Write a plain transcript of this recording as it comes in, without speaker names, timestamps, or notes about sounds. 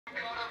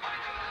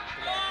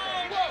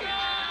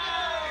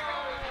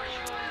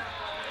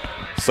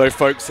So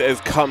folks, it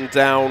has come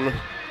down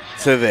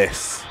to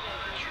this.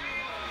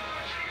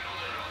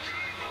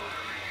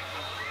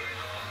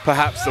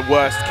 Perhaps the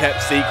worst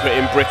kept secret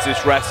in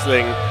British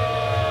wrestling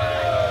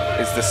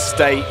is the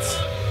state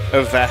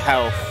of the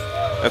health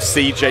of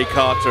CJ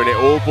Carter, and it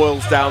all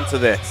boils down to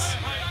this.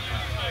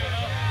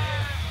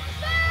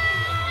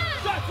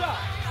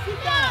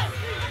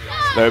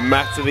 No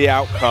matter the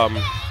outcome,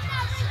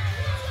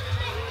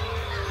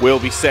 we'll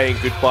be saying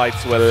goodbye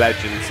to a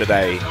legend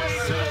today.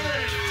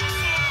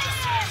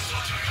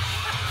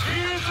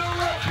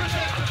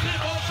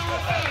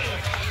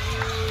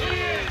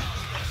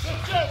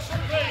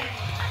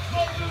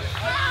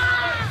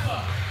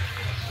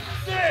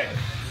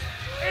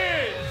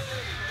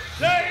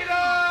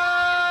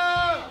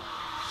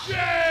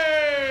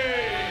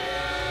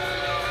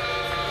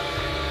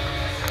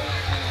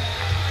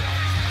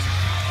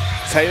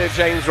 Taylor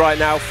James right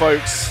now,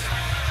 folks,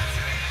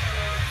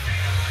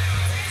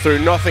 through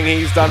nothing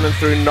he's done and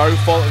through no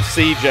fault of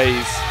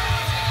CJ's,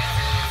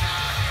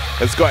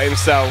 has got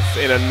himself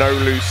in a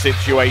no-lose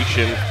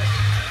situation.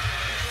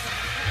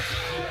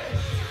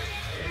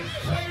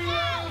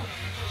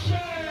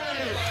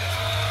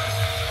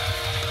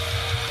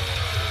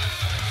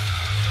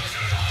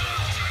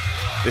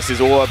 This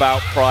is all about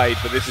pride,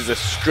 but this is a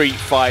street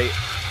fight.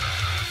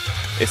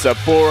 It's a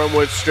Boreham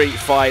Wood street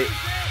fight.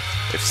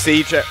 If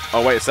CJ,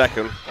 oh wait a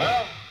second.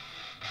 Well,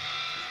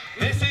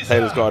 this is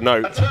Taylor's got a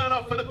note. A turn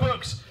off for the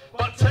books,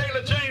 but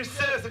Taylor James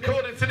says,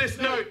 according to this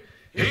note,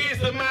 he is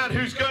the man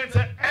who's going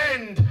to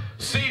end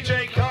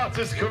CJ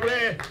Carter's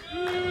career.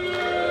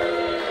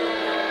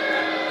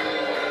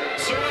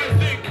 So I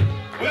think,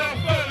 without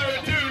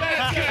further ado,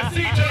 let's get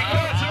CJ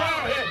Carter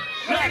out here.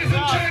 Ladies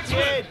and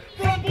gentlemen,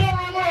 from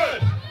Boreham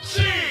Wood,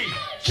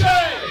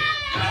 CJ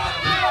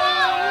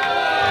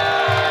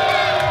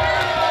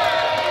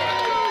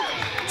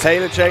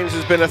Taylor James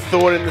has been a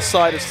thorn in the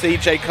side of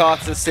CJ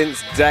Carter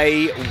since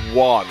day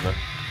one.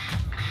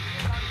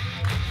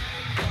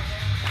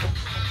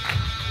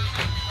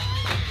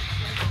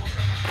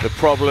 The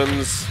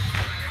problems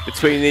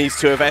between these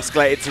two have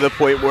escalated to the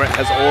point where it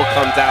has all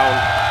come down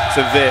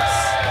to this.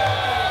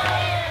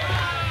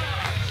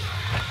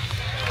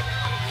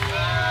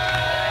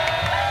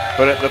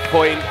 But at the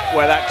point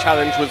where that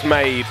challenge was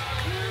made,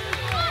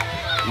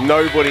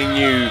 nobody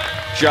knew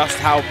just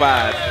how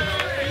bad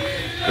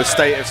the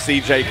state of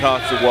CJ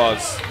Carter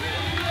was.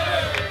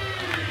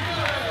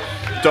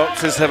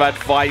 Doctors have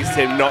advised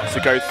him not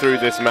to go through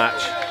this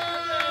match.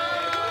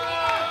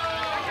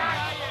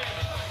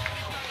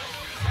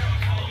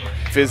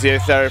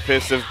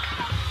 Physiotherapists have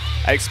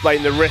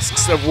explained the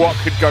risks of what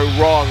could go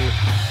wrong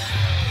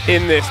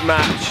in this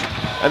match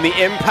and the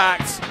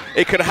impact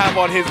it could have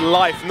on his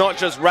life, not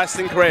just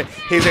wrestling career,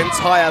 his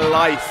entire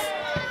life.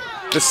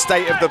 The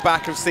state of the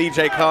back of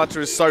CJ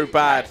Carter is so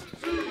bad.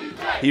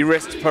 He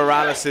risks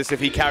paralysis if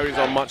he carries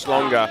on much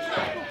longer.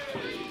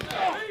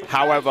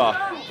 However,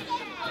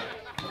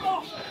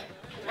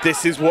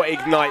 this is what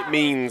Ignite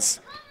means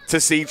to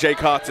CJ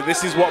Carter.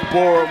 This is what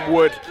Boreham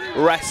Wood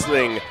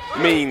wrestling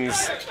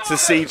means to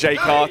CJ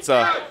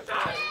Carter.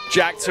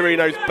 Jack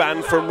Torino's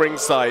banned from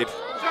ringside.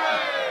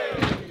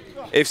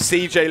 If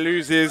CJ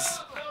loses,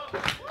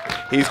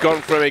 he's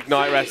gone from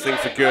Ignite Wrestling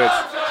for good.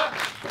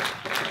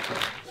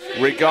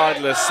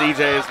 Regardless,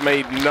 CJ has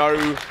made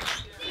no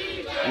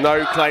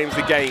claims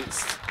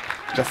against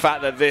the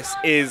fact that this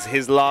is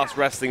his last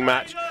wrestling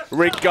match,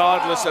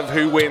 regardless of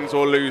who wins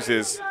or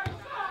loses.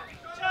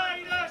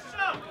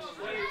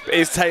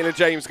 Is Taylor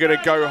James going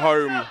to go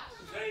home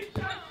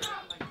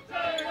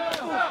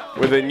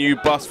with a new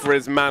bust for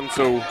his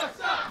mantle?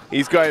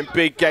 He's going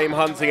big game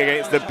hunting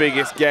against the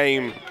biggest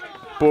game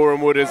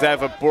Boreham Wood has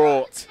ever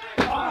brought.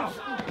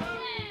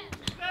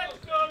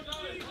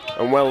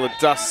 And when the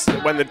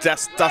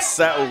dust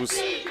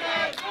settles,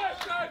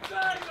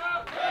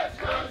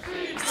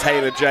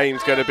 Taylor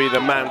James going to be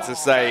the man to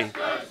say,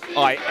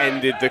 I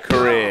ended the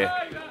career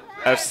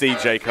of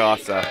CJ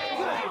Carter.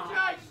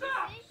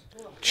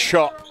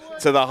 Chop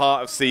to the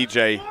heart of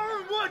CJ.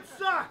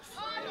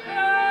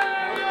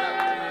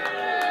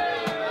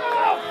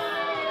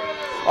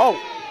 Oh,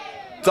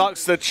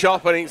 ducks the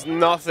chop and it's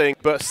nothing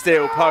but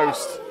steel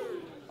post.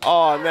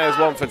 Oh, and there's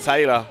one for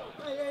Taylor.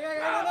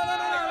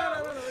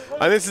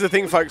 And this is the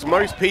thing, folks,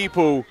 most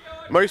people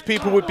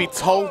would be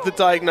told the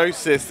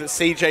diagnosis that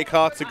CJ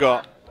Carter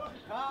got,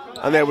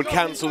 and they would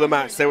cancel the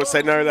match. They would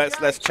say, no,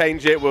 let's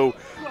change it. We'll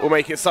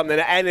make it something,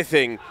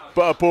 anything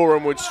but a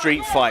Boreham Wood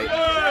street fight.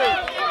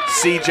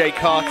 CJ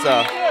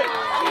Carter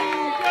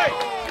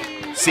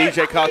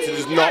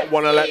does not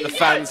want to let the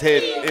fans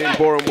here in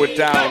Boreham Wood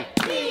down.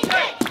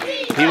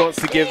 He wants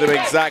to give them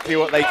exactly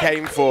what they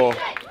came for.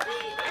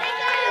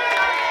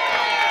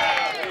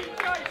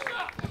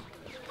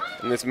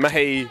 And this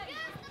may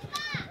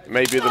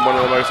be one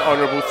of the most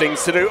honourable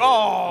things to do.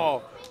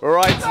 Oh,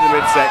 right to the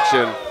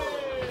midsection.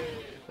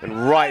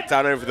 And right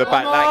down over the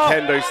back. That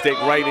kendo stick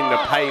raining the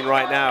pain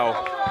right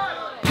now.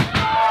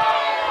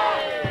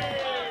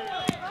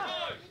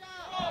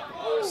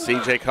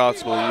 CJ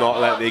Carter will not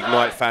let the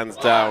Ignite fans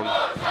down.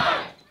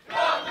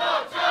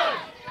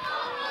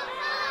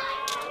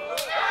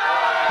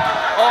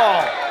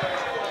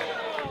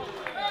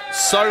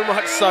 So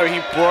much so, he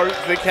broke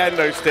the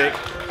kendo stick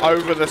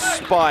over the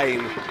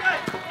spine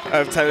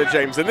of Taylor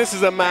James. And this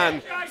is a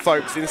man,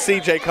 folks, in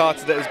CJ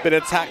Carter that has been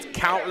attacked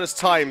countless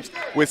times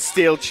with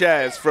steel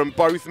chairs from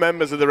both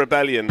members of the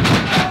Rebellion.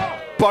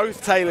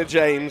 Both Taylor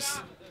James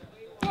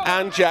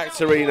and Jack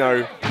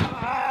Torino.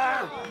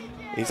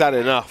 He's had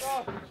enough.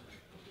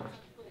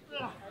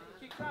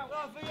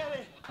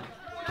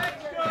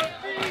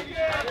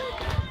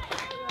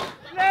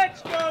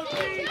 Let's go,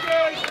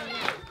 DJ!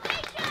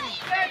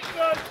 Let's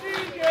go,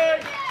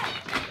 DJ!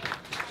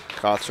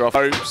 Carter off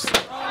ropes.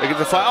 Looking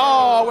to fight.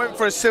 Oh, went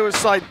for a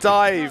suicide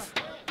dive.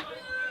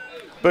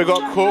 But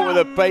got caught with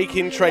a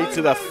baking tray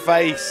to the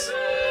face.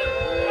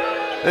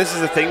 This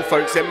is the thing,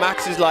 folks. In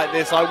matches like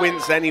this, I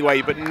wince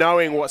anyway, but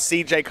knowing what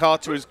CJ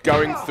Carter is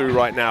going through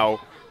right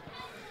now,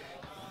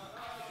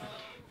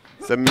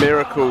 it's a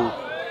miracle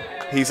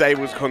he's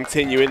able to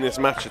continue in this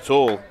match at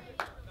all.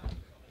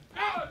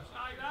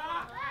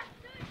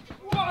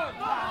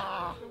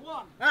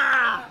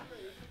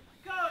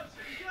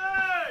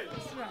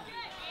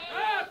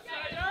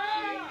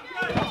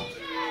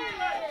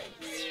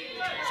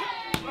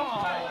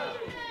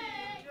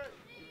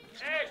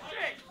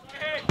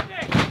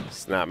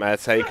 Snapmare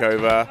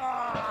takeover.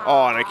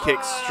 Oh, and a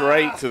kick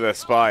straight to the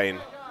spine.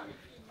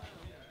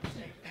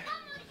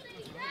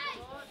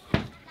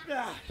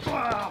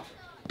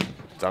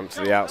 Dump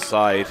to the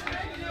outside.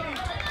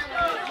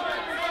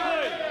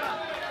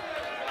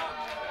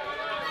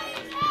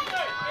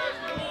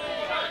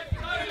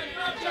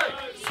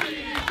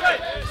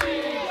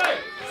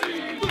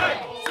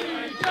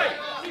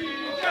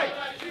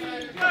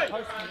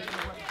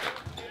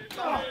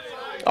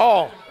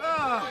 Oh!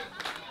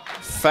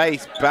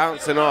 Face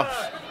bouncing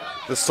off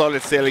the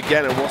solid steel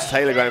again, and what's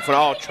Taylor going for?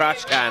 Oh,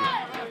 trash can.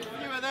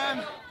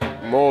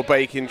 More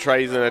baking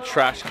trays and a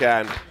trash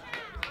can.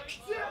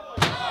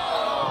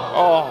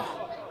 Oh,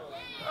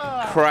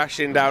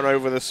 crashing down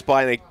over the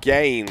spine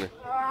again. There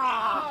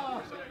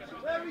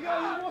we go,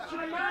 you're watching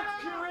a man's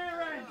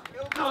career end.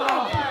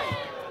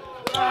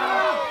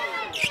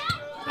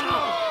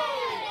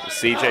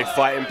 CJ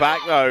fighting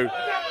back though.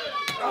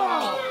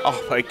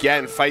 Oh,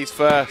 again, face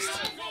first.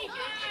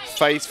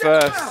 Face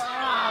first.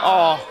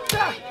 Oh,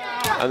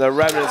 and the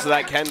remnants of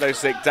that kendo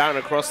stick down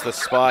across the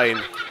spine.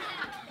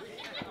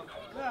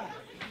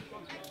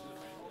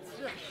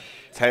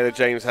 Taylor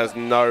James has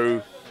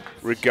no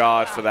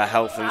regard for the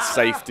health and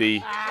safety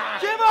of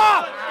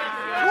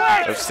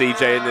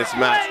CJ in this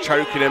match,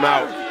 choking him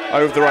out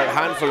over the right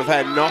handful of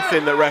hair.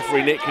 Nothing that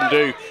referee Nick can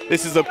do.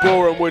 This is a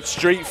Borum Wood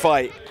street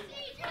fight.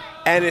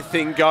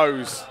 Anything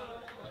goes.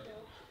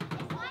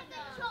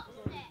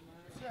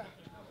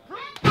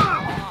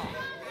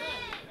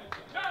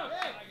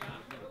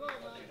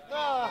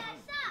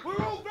 We're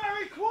all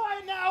very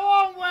quiet now,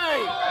 aren't we?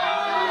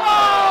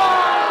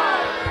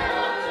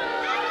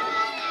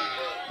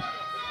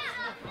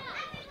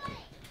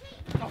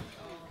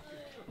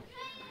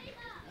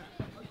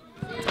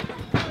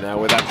 Now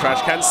with that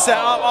trash can set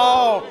up,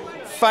 oh,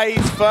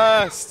 face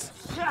first.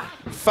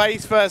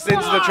 Face first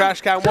into the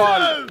trash can,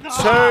 1,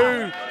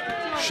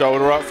 2.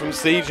 Shoulder up from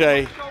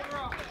CJ.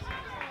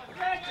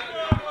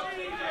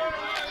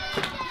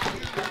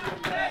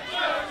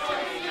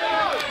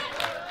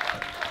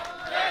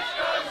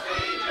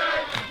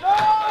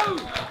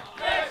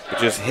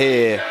 Just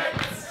hear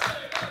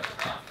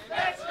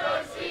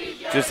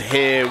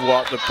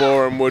what the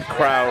Borum Wood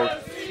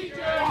crowd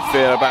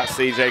feel about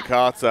CJ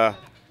Carter.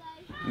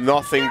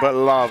 Nothing but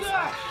love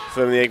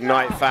from the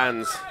Ignite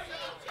fans.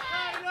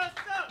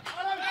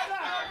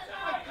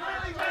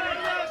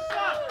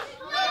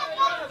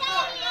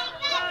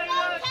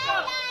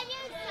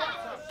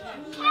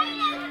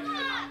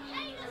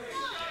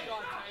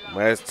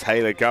 Where's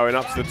Taylor going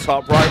up to the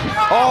top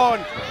rope? On!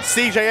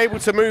 CJ able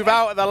to move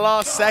out at the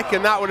last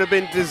second. That would have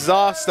been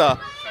disaster.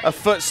 A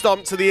foot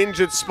stomp to the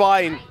injured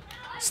spine.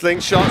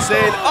 Slingshot's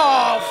in.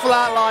 Oh,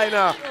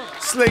 flatliner.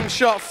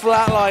 Slingshot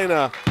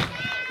flatliner.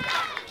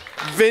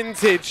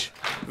 Vintage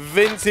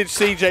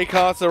CJ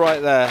Carter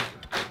right there.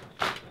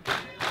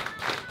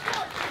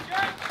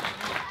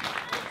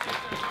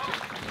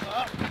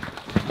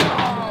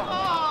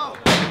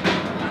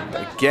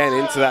 Again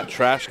into that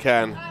trash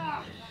can.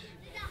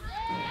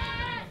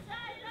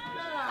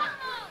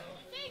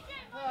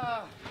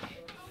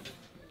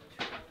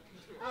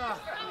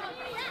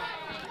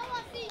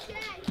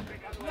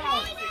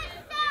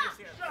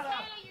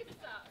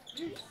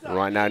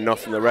 Right now,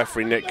 nothing the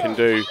referee Nick can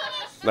do.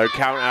 No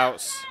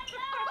countouts.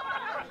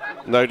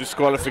 No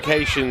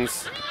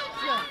disqualifications.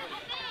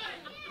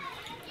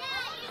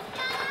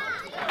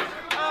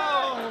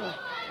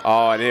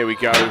 Oh, and here we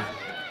go.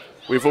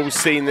 We've all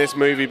seen this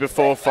movie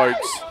before,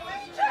 folks.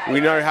 We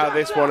know how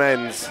this one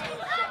ends.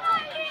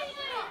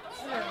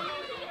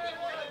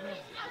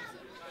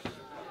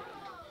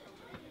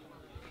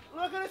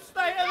 Look at the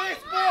state of this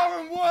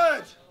Borum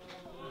Wood.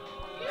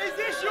 Is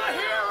this your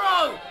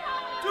hero?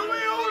 Do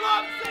we all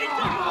love CJ?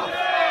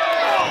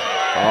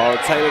 Oh,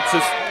 Taylor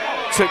just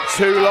took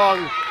too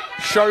long.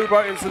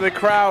 Showboating to the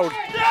crowd.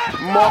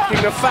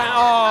 Mocking the fan.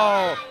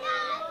 Oh!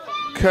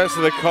 Curse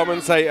of the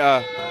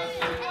commentator.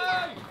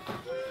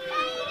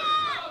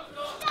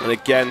 And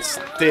again,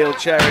 steel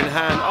chair in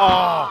hand.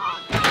 Oh,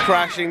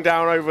 crashing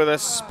down over the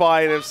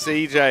spine of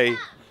CJ.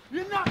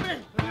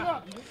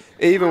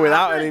 Even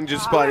without an injured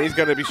spine, he's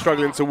going to be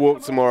struggling to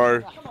walk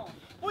tomorrow.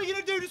 What are you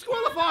going to do,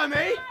 disqualify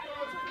me?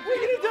 What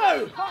are you going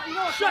to do?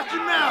 Shut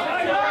him now!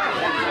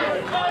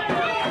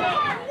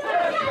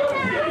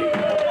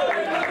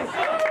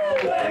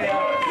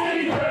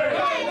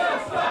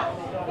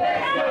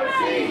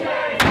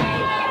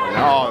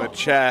 Oh, the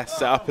chair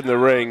set up in the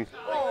ring.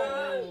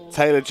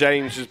 Taylor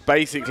James just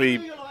basically,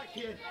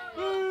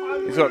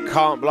 he's got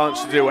carte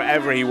blanche to do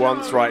whatever he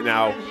wants right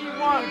now.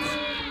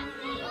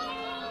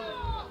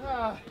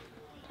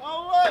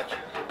 Oh, look!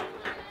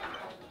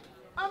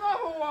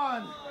 Another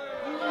one!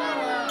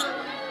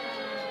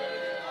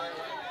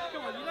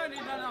 Come on, you don't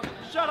need another.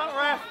 Shut up,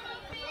 ref!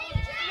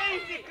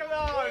 Leave Nick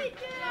alone!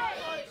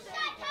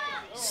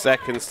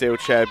 Second steel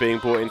chair being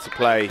brought into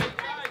play.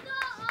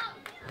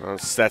 Oh,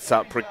 set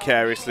up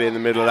precariously in the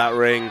middle of that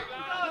ring.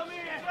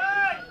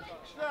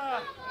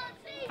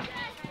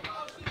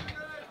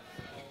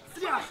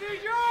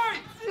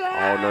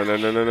 Oh, no, no,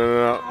 no, no, no,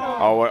 no.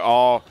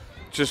 Oh,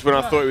 just when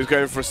I thought he was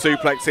going for a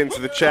suplex into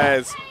the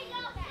chairs.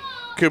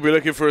 Could be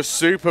looking for a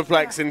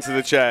superplex into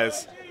the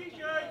chairs.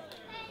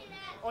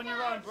 On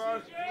your own,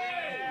 bro.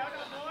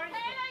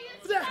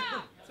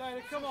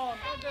 Taylor, come on,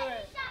 don't do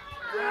it.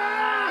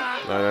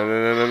 No, no,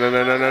 no, no, no,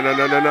 no, no, no, no,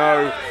 no, no,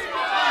 no.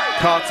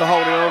 Carter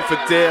holding on for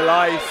dear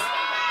life.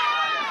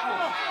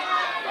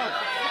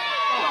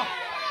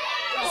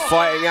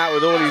 Fighting out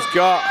with all he's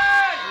got.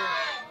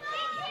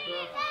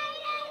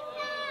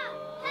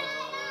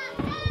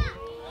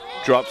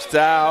 Drops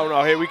down.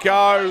 Oh, here we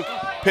go.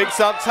 Picks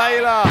up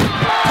Taylor.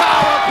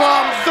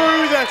 Powerbomb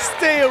through the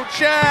steel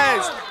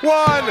chairs.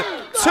 1, 2.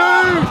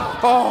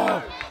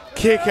 Oh,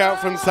 kick out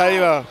from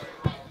Taylor.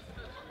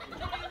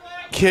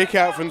 Kick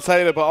out from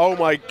Taylor, but oh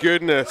my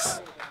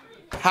goodness.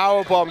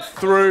 Powerbomb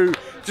through.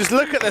 Just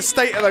look at the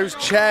state of those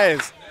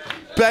chairs.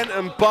 Bent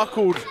and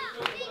buckled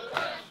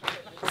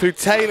through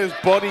Taylor's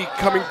body,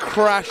 coming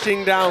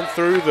crashing down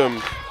through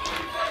them.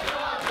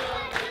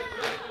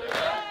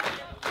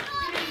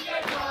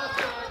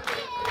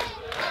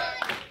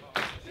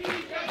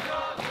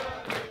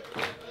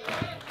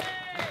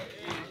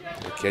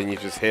 Again, you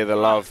just hear the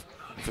love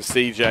for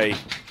CJ.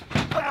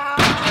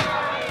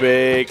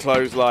 Big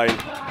clothesline.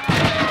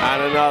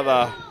 And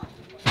another.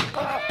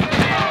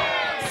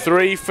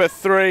 3 for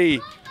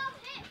 3.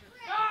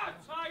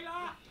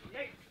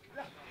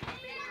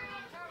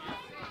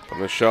 On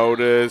the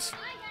shoulders.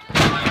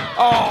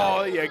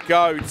 Oh, there you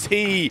go.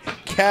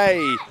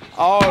 TKO.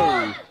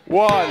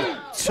 1,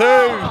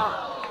 2.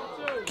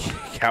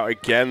 Kick out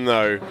again,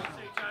 though.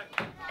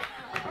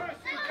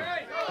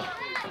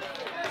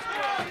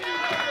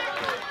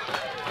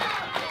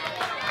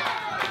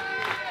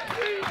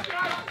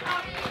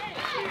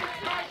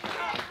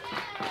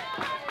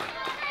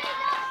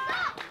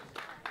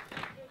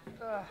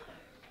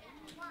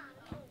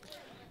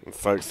 And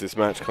folks, this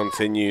match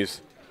continues.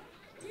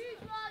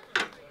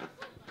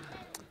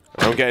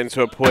 I'm getting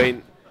to a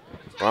point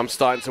where I'm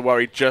starting to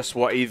worry just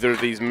what either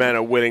of these men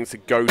are willing to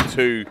go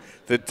to,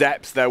 the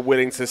depths they're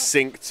willing to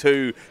sink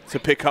to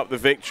pick up the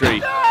victory.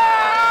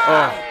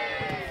 Oh.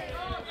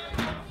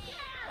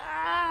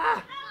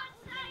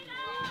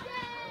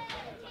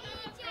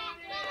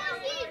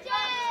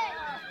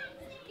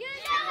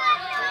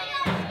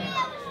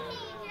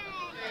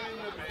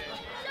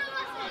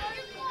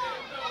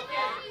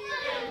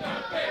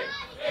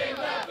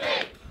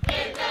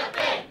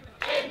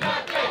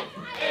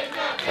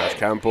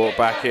 Cam brought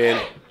back in.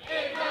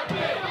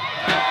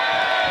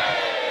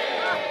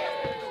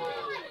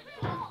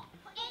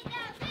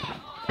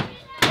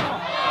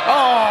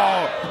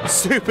 Oh!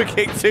 Super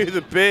kick to the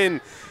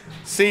bin.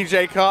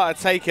 CJ Carter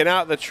taking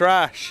out the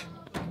trash.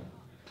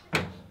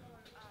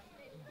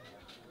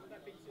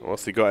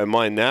 What's he got in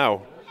mind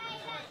now?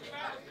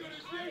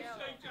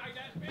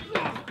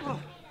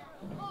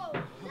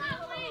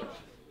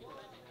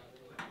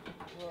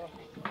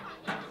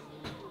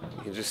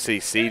 You can just see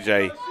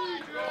CJ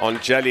on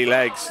jelly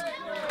legs.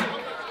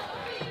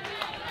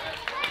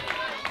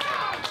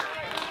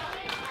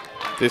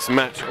 This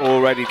match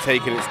already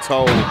taking its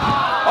toll.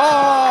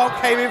 Oh,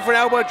 came in for an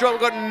elbow drop,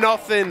 got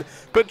nothing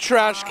but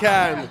trash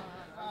can.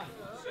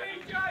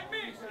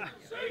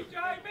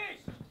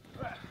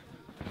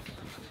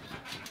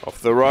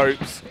 Off the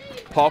ropes,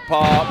 pop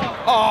up.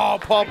 Oh,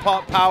 pop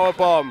up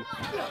powerbomb.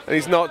 And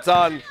he's not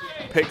done.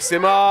 Picks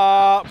him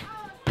up.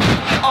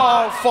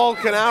 Oh,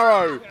 Falcon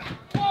Arrow.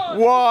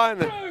 1,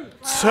 2.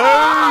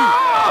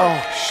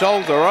 Oh,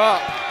 shoulder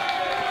up.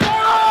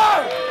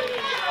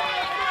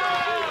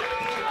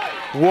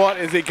 What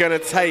is it going to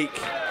take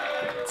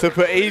to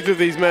put either of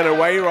these men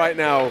away right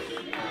now?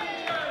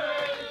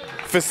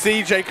 For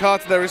CJ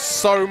Carter, there is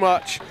so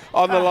much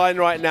on the line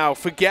right now.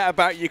 Forget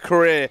about your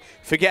career.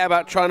 Forget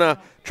about trying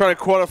to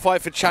qualify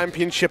for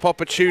championship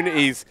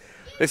opportunities.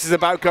 This is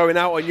about going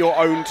out on your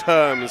own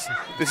terms.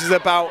 This is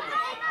about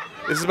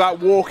This is about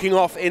walking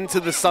off into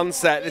the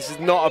sunset. This is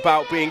not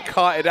about being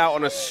carted out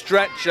on a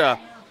stretcher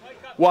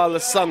while the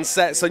sun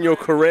sets on your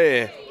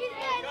career.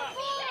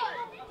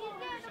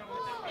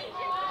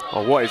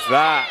 Oh, what is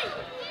that?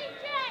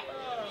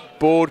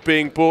 Board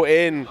being brought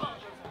in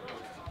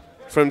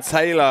from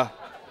Taylor.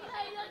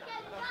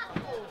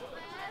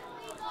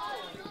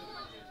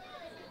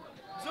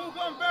 It's all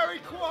gone very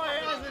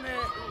quiet, hasn't it?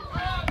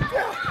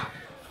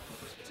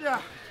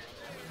 Yeah.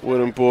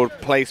 Wooden board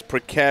placed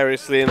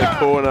precariously in the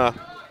corner.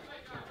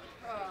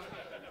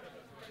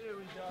 Here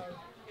we go.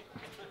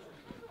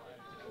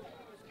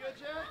 Good,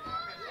 yeah?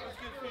 That's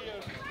good for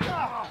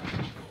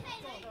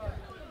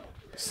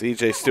you.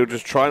 CJ still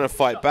just trying to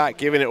fight back,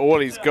 giving it all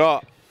he's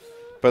got.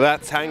 But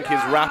that tank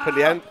is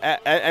rapidly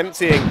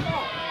emptying.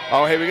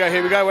 Oh, here we go,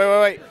 here we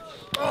go. Wait.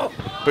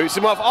 Boots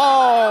him off.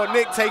 Oh,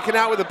 Nick taken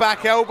out with a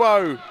back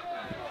elbow.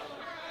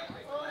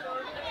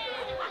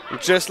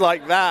 Just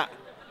like that,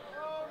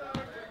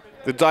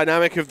 the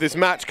dynamic of this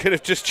match could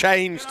have just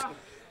changed.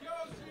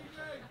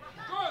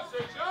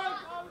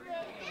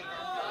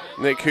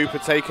 Nick Cooper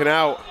taken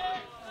out.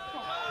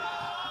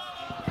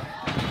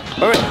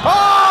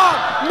 Oh!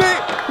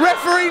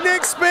 Referee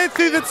Nick speared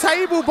through the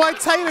table by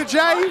Taylor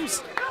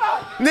James.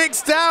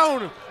 Nick's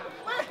down.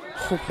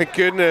 Oh my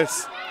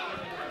goodness.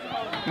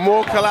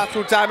 More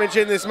collateral damage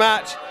in this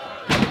match.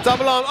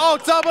 Double arm, oh,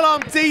 double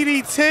arm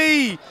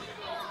DDT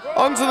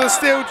onto the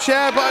steel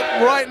chair, but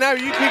right now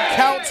you can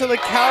count till the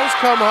cows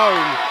come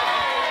home.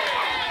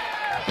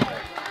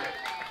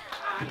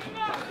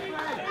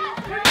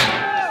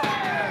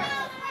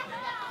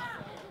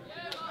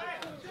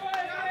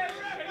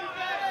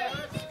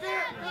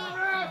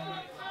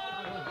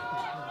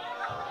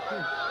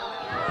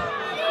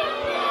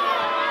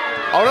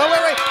 Oh no,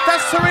 wait,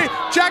 that's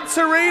Jack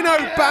Torino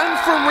banned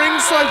from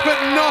ringside,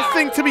 but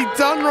nothing to be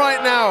done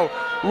right now.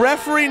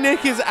 Referee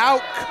Nick is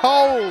out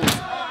cold.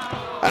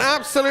 And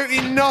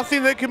absolutely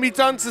nothing that can be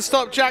done to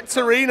stop Jack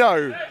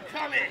Torino.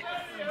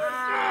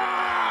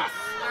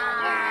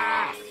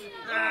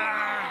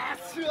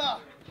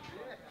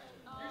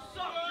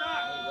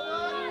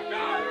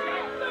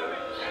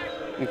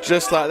 And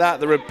just like that,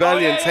 the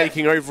rebellion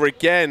taking over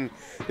again.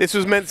 This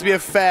was meant to be a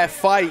fair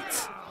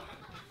fight.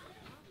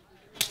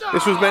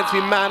 This was meant to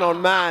be man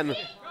on man,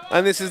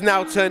 and this has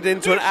now turned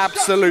into an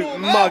absolute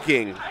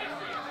mugging.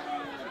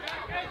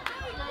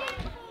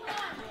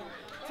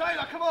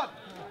 Taylor, come on.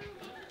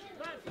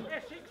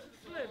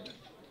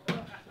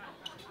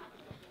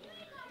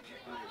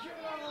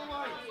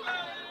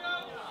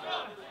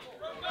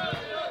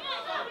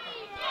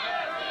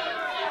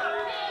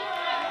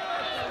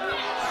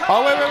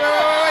 Oh, wait.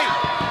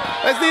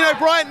 There's Nino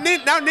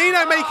Bryant. Now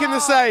Nino making the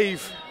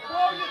save.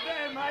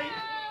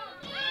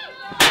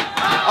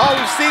 Oh,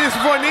 we've seen this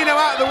before. Nino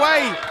out of the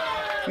way.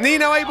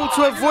 Nino able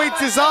to avoid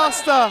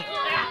disaster.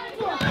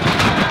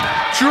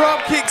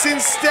 Drop kicks in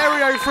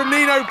stereo from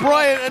Nino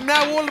Bryant, and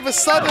now all of a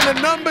sudden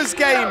the numbers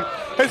game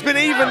has been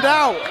evened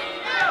out.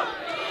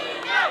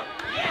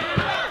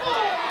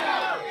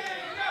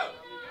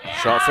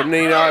 Shot from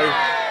Nino.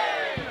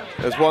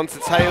 There's one to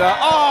Taylor.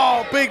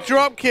 Oh, big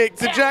drop kick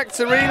to Jack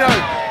Torino.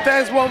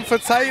 There's one for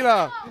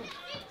Taylor.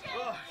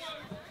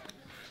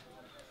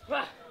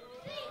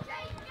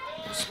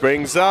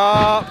 Springs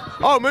up.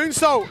 Oh,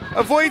 moonsault.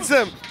 Avoids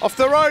them. Off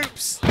the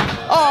ropes.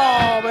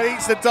 Oh, but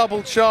eats the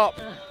double chop.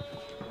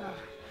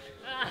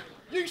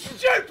 You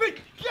stupid!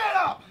 Get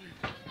up!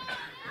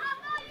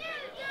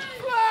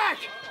 Black!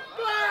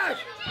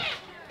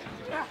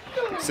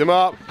 Picks him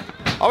up.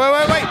 Oh,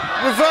 wait.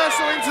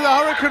 Reversal into the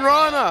Hurricane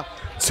Rana.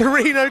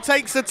 Torino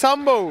takes a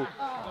tumble.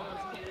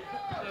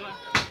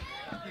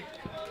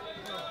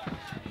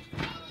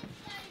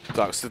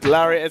 Ducks the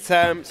lariat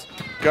attempt.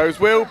 Goes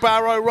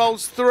wheelbarrow,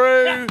 rolls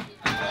through.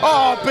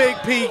 Oh, big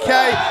PK.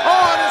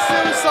 Oh,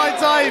 and a suicide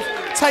dive.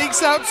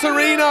 Takes out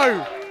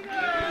Torino.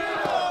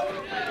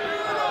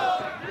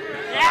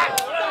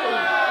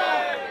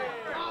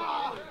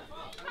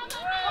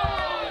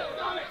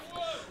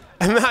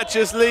 And that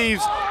just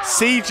leaves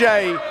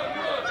CJ,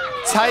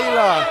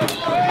 Taylor,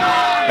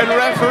 and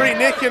referee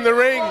Nick in the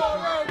ring.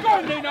 Go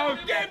on, Nino!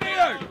 Get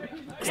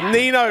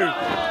Nino!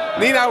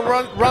 Nino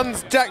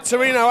runs Jack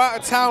Torino out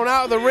of town,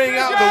 out of the ring,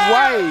 out of the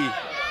way.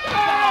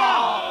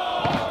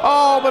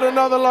 Oh, but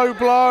another low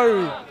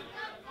blow.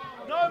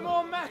 No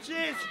more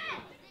matches,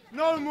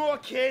 no more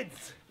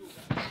kids.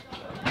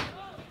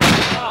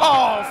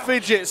 Oh,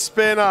 fidget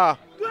spinner.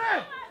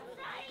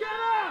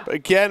 But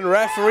again,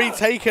 referee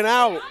taken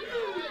out.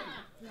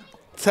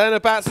 Turner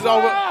bats it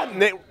over.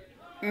 Nick.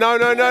 No,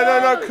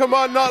 come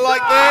on, not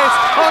like this.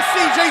 Oh,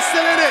 CJ's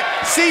still in it.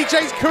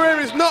 CJ's career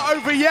is not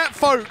over yet,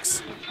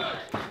 folks.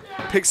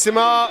 Picks him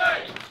up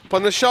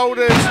on the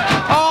shoulders.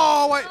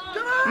 Oh, wait.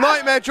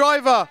 Nightmare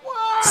driver.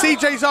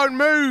 CJ's own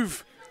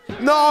move.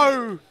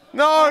 No.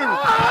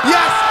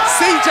 Yes,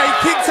 CJ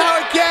kicked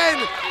out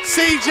again.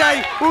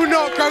 CJ will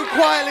not go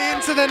quietly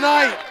into the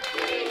night.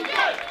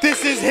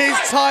 This is his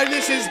time,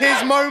 this is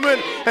his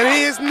moment, and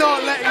he is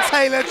not letting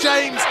Taylor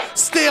James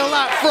steal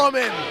that from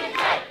him.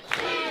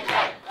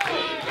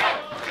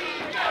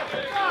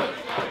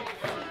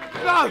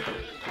 go!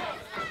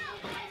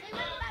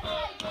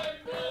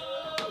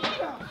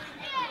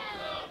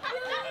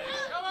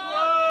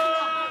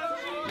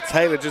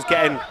 Taylor just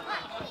getting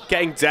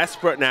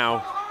desperate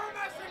now.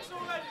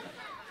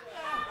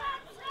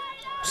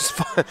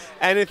 Just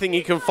anything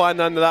he can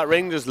find under that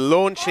ring, just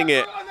launching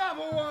it.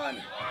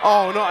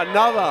 Oh, not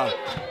another.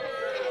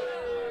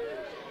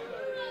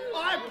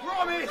 I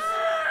promise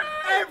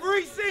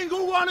every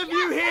single one of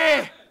you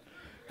here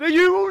that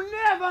you will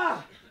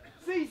never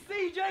see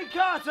CJ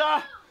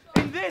Carter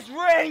in this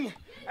ring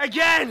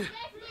again.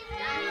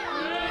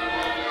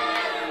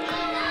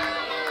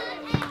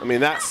 I mean,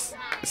 that's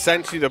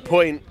essentially the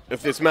point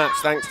of this match.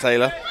 Thanks,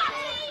 Taylor.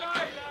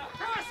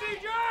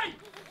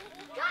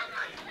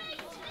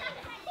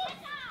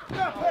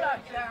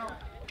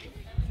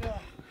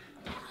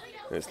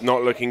 It's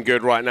not looking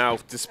good right now,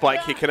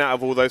 despite kicking out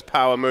of all those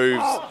power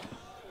moves.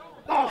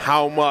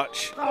 How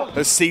much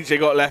has CJ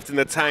got left in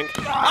the tank?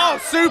 Oh,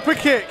 super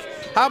kick!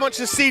 How much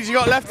has CJ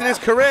got left in his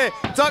career?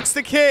 Ducks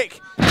the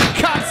kick.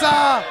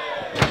 Cutter!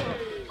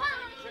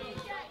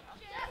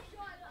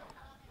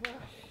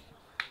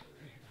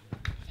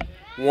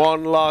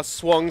 One last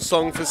swan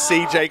song for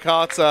CJ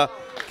Carter.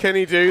 Can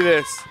he do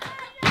this?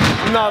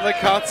 Another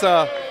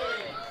cutter.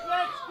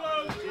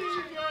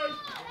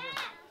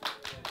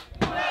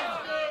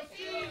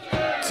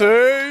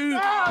 Two.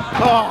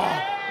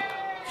 Oh,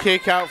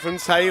 kick out from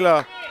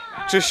Taylor.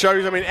 Just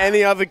shows, I mean,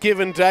 any other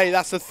given day,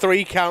 that's a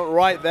 3 count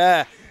right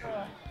there.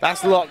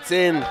 That's locked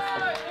in.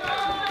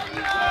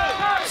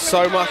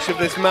 So much of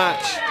this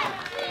match,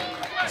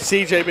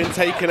 CJ been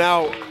taken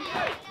out.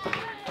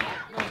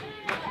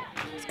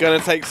 It's gonna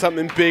take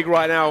something big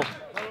right now.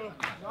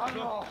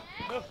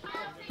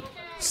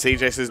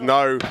 CJ says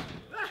no.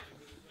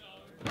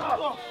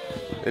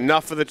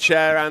 Enough of the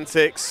chair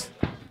antics.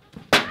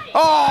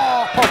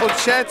 Oh,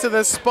 chair to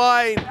the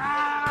spine.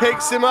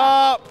 Picks him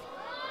up.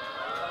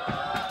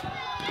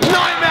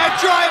 Nightmare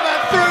driver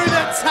through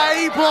the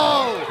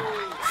table.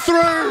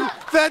 Through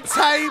the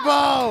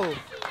table.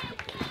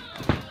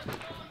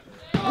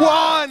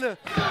 1, 2, 3.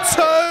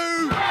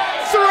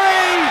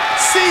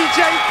 CJ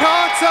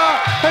Carter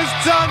has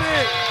done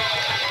it.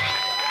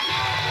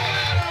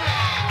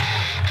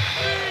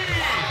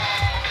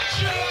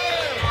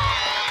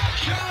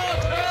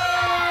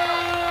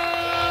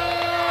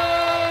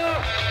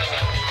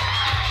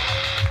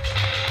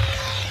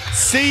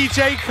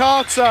 CJ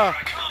Carter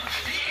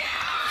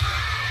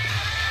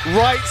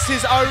writes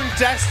his own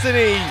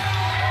destiny,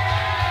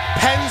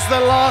 pens the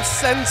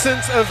last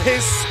sentence of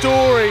his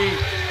story,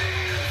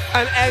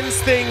 and ends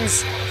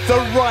things the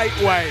right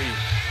way.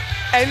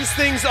 Ends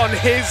things on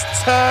his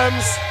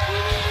terms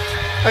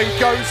and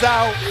goes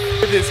out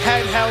with his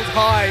head held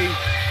high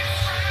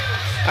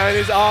and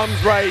his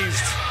arms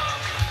raised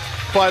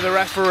by the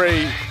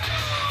referee.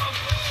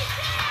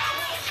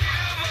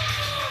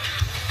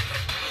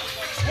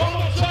 One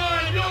more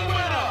time, your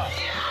winner.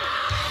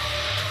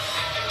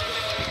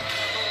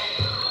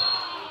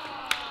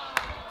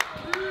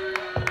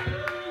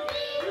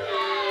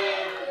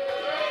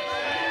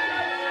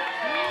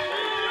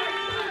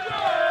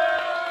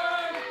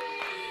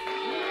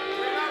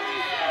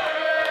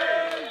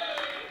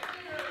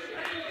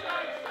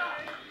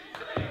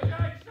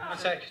 One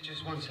sec,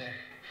 just one sec.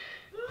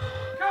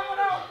 Come on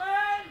out,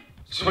 man!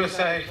 Just want to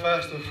say,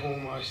 first and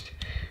foremost,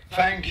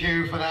 thank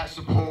you for that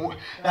support.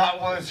 That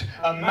was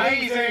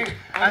amazing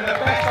and the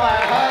best I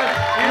have heard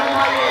in all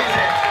my years.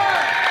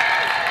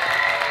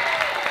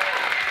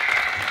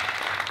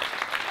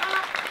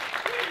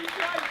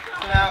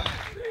 Now,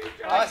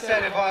 I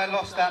said if I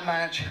lost that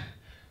match,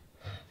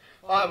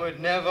 I would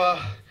never,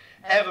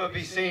 ever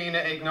be seen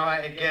at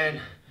Ignite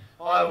again.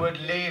 I would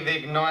leave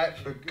Ignite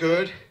for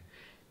good.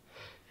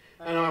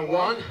 And I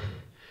won,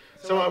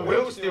 so I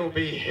will still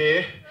be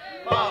here.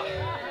 But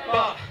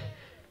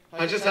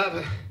I just have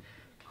a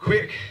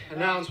quick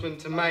announcement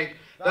to make.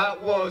 That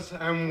was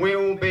and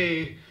will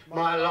be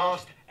my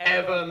last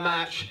ever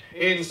match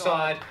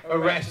inside a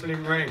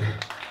wrestling ring.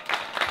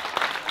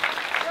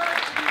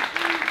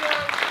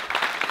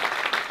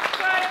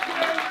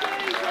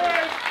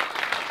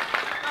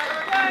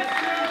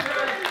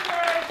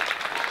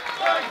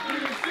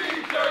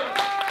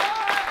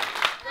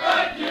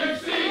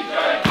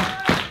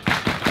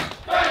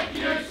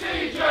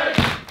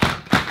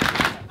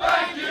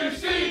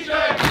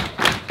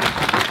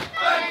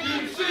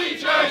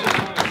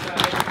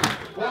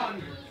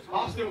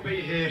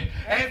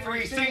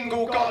 Every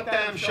single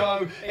goddamn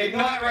show,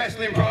 Ignite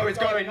Wrestling Pro is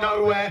going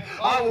nowhere.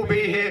 I will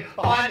be here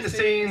behind the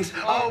scenes.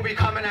 I will be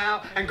coming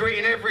out and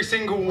greeting every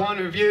single one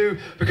of you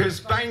because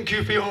thank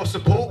you for your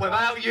support.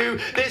 Without you,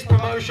 this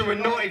promotion would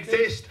not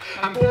exist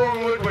and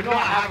Bournemouth would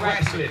not have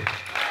wrestling.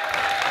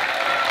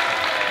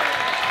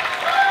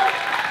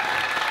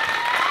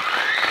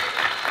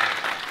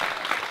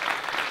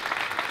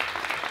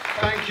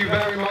 Thank you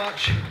very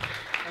much.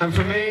 And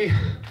for me,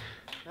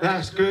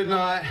 that's good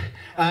night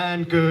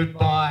and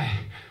goodbye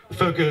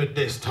for good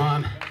this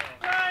time.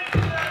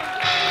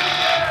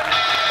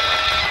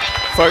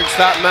 Folks,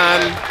 that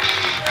man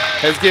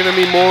has given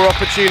me more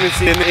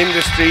opportunity in the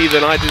industry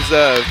than I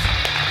deserved.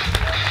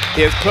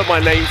 He has put my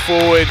name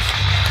forward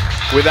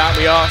without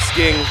me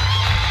asking,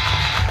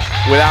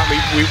 without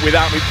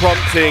me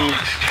prompting.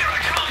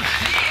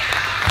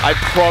 I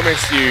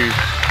promise you,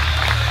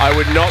 I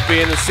would not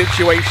be in the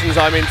situations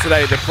I'm in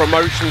today, the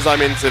promotions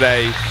I'm in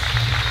today,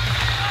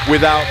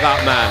 without that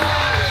man.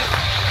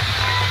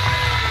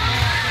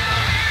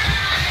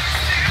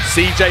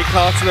 CJ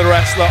Carter, the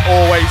wrestler,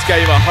 always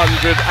gave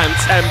 110%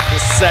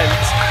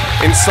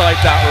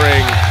 inside that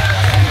ring.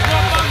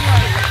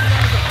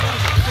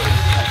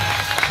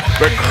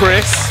 But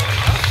Chris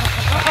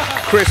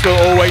will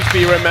always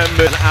be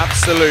remembered, an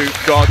absolute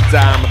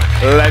goddamn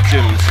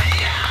legend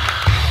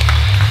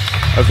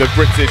of the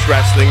British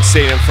wrestling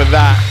scene, and for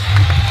that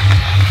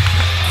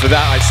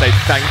I say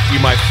thank you,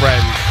 my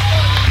friend.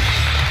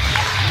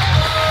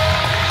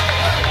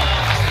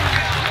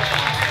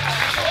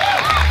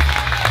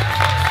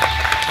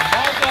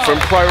 From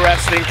Pro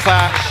Wrestling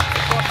Clash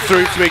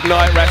through to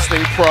Ignite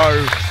Wrestling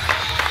Pro,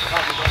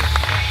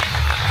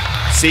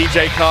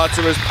 CJ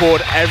Carter has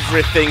poured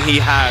everything he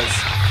has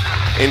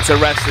into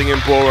wrestling in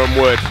Boreham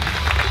Wood.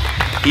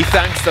 He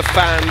thanks the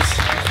fans,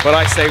 but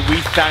I say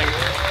we thank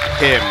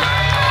him.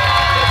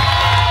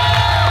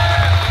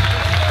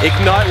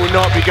 Ignite will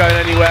not be going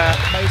anywhere.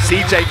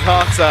 CJ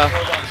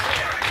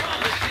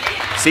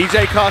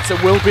Carter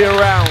will be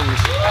around.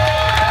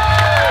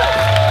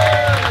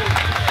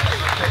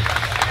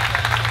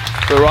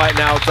 But right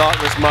now,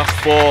 darkness must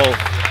fall.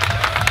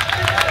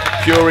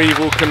 Pure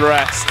evil can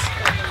rest.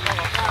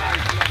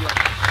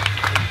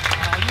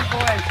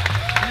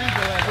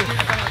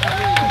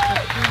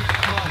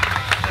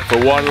 For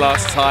one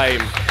last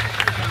time,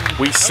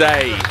 we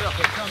say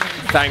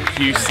thank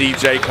you,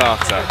 CJ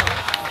Carter.